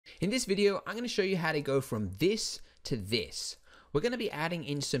In this video, I'm going to show you how to go from this to this. We're going to be adding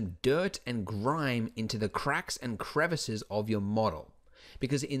in some dirt and grime into the cracks and crevices of your model.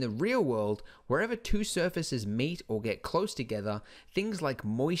 Because in the real world, wherever two surfaces meet or get close together, things like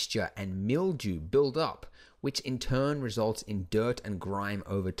moisture and mildew build up, which in turn results in dirt and grime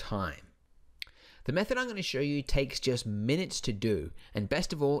over time. The method I'm going to show you takes just minutes to do, and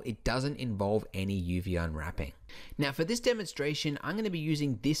best of all, it doesn't involve any UV unwrapping. Now for this demonstration, I'm going to be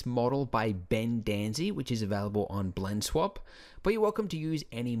using this model by Ben Danzy, which is available on BlendSwap, but you're welcome to use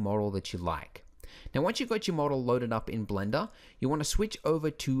any model that you like. Now once you've got your model loaded up in Blender, you want to switch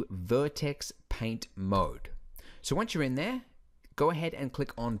over to Vertex Paint mode. So once you're in there, go ahead and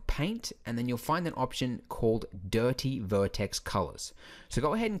click on Paint, and then you'll find an option called Dirty Vertex Colors. So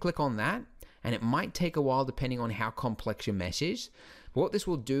go ahead and click on that. And it might take a while depending on how complex your mesh is. But what this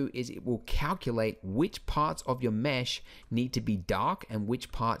will do is it will calculate which parts of your mesh need to be dark and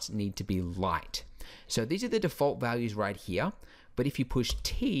which parts need to be light. So these are the default values right here. But if you push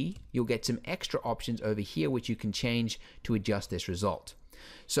T, you'll get some extra options over here which you can change to adjust this result.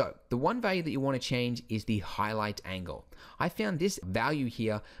 So the one value that you want to change is the highlight angle. I found this value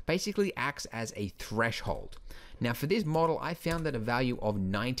here basically acts as a threshold. Now for this model, I found that a value of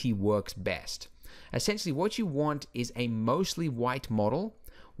 90 works best. Essentially what you want is a mostly white model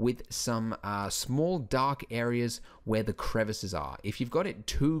with some small dark areas where the crevices are. If you've got it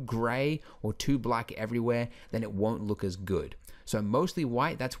too gray or too black everywhere, then it won't look as good. So mostly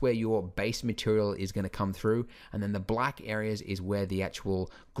white, that's where your base material is going to come through, and then the black areas is where the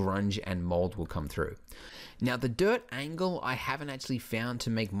actual grunge and mold will come through. Now the dirt angle I haven't actually found to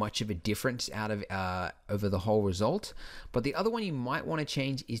make much of a difference out of over the whole result, but the other one you might want to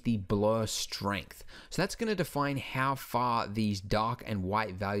change is the blur strength. So that's going to define how far these dark and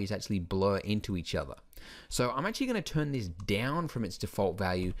white values actually blur into each other. So I'm actually going to turn this down from its default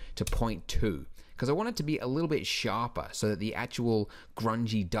value to 0.2 because I want it to be a little bit sharper so that the actual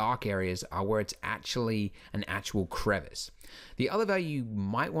grungy dark areas are where it's actually an actual crevice. The other value you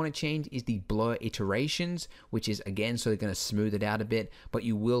might want to change is the blur iterations, which is again so they're going to smooth it out a bit, but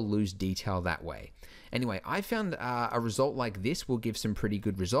you will lose detail that way. Anyway, I found a result like this will give some pretty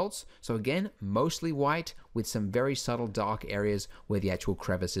good results. So again, mostly white with some very subtle dark areas where the actual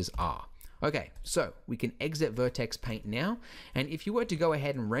crevices are. Okay, so we can exit Vertex Paint now, and if you were to go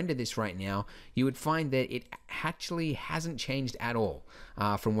ahead and render this right now, you would find that it actually hasn't changed at all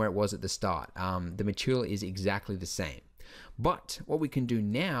from where it was at the start. The material is exactly the same. But what we can do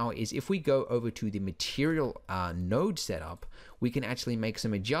now is if we go over to the material node setup, we can actually make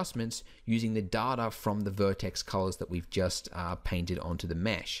some adjustments using the data from the vertex colors that we've just painted onto the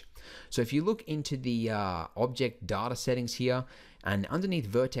mesh. So if you look into the object data settings here, and underneath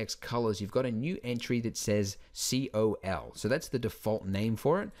vertex colors, you've got a new entry that says COL. So that's the default name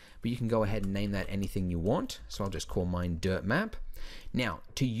for it, but you can go ahead and name that anything you want. So I'll just call mine dirt map. Now,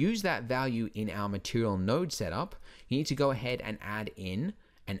 to use that value in our material node setup, you need to go ahead and add in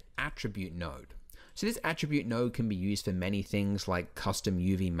an attribute node. So this attribute node can be used for many things like custom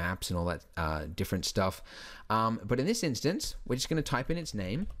UV maps and all that different stuff. But in this instance, we're just going to type in its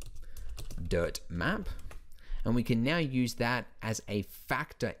name, dirt map. And we can now use that as a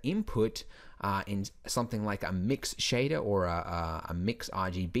factor input in something like a mix shader or a mix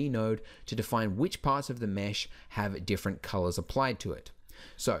RGB node to define which parts of the mesh have different colors applied to it.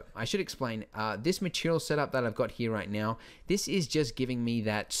 So I should explain this material setup that I've got here right now. This is just giving me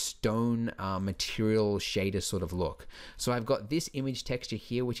that stone material shader sort of look. So I've got this image texture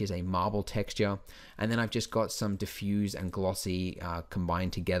here, which is a marble texture, and then I've just got some diffuse and glossy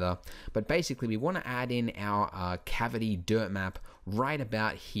combined together. But basically we want to add in our cavity dirt map right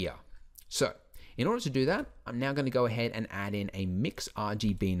about here. So in order to do that, I'm now going to go ahead and add in a mix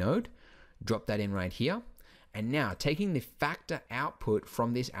RGB node, drop that in right here. And now taking the factor output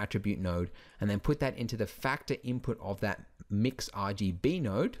from this attribute node and then put that into the factor input of that mix RGB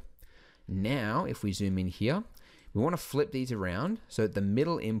node. Now, if we zoom in here, we want to flip these around. So the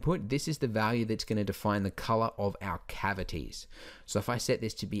middle input, this is the value that's going to define the color of our cavities. So if I set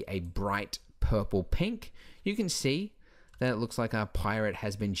this to be a bright purple pink, you can see that it looks like our pirate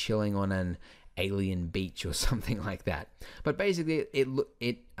has been chilling on an alien beach or something like that. But basically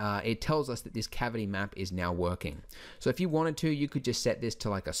it tells us that this cavity map is now working. So if you wanted to, you could just set this to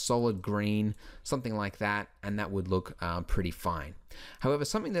like a solid green, something like that, and that would look pretty fine. However,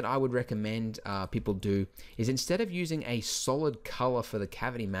 something that I would recommend people do is instead of using a solid color for the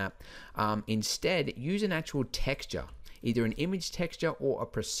cavity map, instead use an actual texture. Either an image texture or a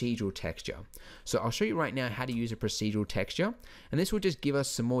procedural texture. So I'll show you right now how to use a procedural texture, and this will just give us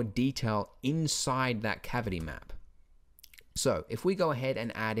some more detail inside that cavity map. So if we go ahead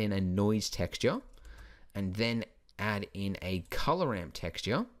and add in a noise texture and then add in a color ramp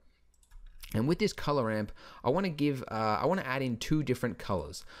texture, and with this color ramp, I want to add in two different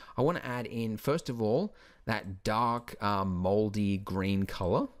colors. I want to add in, first of all, that dark moldy green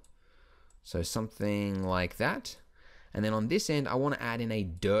color. So something like that. And then on this end, I want to add in a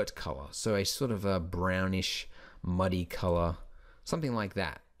dirt color. So a sort of a brownish, muddy color, something like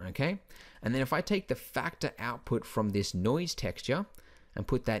that, okay? And then if I take the factor output from this noise texture and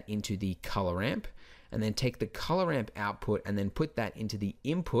put that into the color ramp, and then take the color ramp output and then put that into the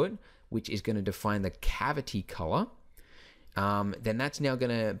input, which is going to define the cavity color, then that's now going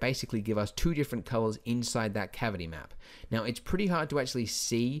to basically give us two different colors inside that cavity map. Now, it's pretty hard to actually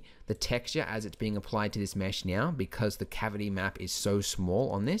see the texture as it's being applied to this mesh now because the cavity map is so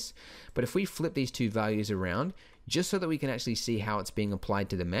small on this. But if we flip these two values around, just so that we can actually see how it's being applied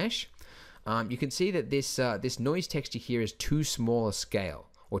to the mesh, you can see that this noise texture here is too small a scale,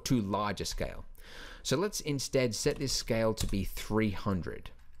 or too large a scale. So let's instead set this scale to be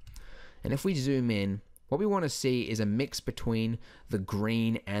 300. And if we zoom in, what we want to see is a mix between the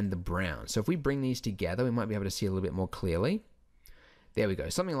green and the brown. So if we bring these together, we might be able to see a little bit more clearly. There we go,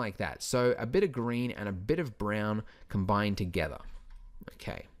 something like that. So a bit of green and a bit of brown combined together.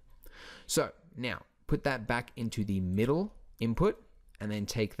 Okay, so now put that back into the middle input and then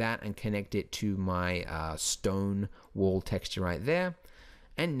take that and connect it to my stone wall texture right there.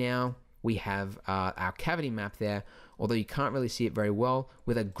 And now we have our cavity map there, although you can't really see it very well,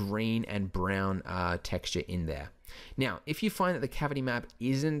 with a green and brown texture in there. Now, if you find that the cavity map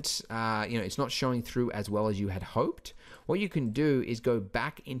isn't, it's not showing through as well as you had hoped, what you can do is go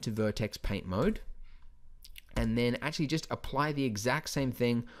back into Vertex Paint mode and then actually just apply the exact same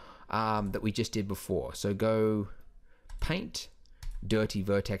thing that we just did before. So go Paint, Dirty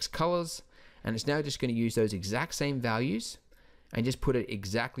Vertex Colors, and it's now just going to use those exact same values and just put it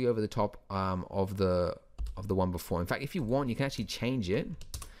exactly over the top of the one before. In fact, if you want, you can actually change it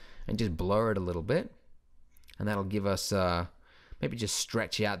and just blur it a little bit, and that'll give us maybe just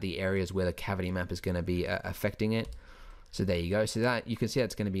stretch out the areas where the cavity map is going to be affecting it. So there you go. So that you can see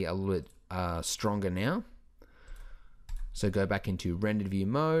that's going to be a little bit stronger now. So go back into rendered view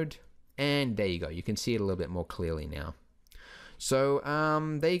mode, and there you go. You can see it a little bit more clearly now. So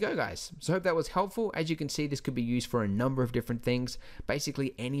there you go, guys. So I hope that was helpful. As you can see, this could be used for a number of different things.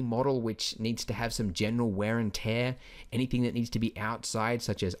 Basically, any model which needs to have some general wear and tear, anything that needs to be outside,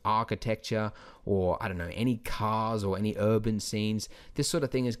 such as architecture, or I don't know, any cars or any urban scenes. This sort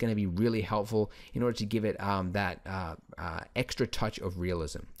of thing is going to be really helpful in order to give it that extra touch of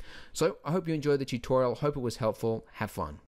realism. So I hope you enjoyed the tutorial. Hope it was helpful. Have fun.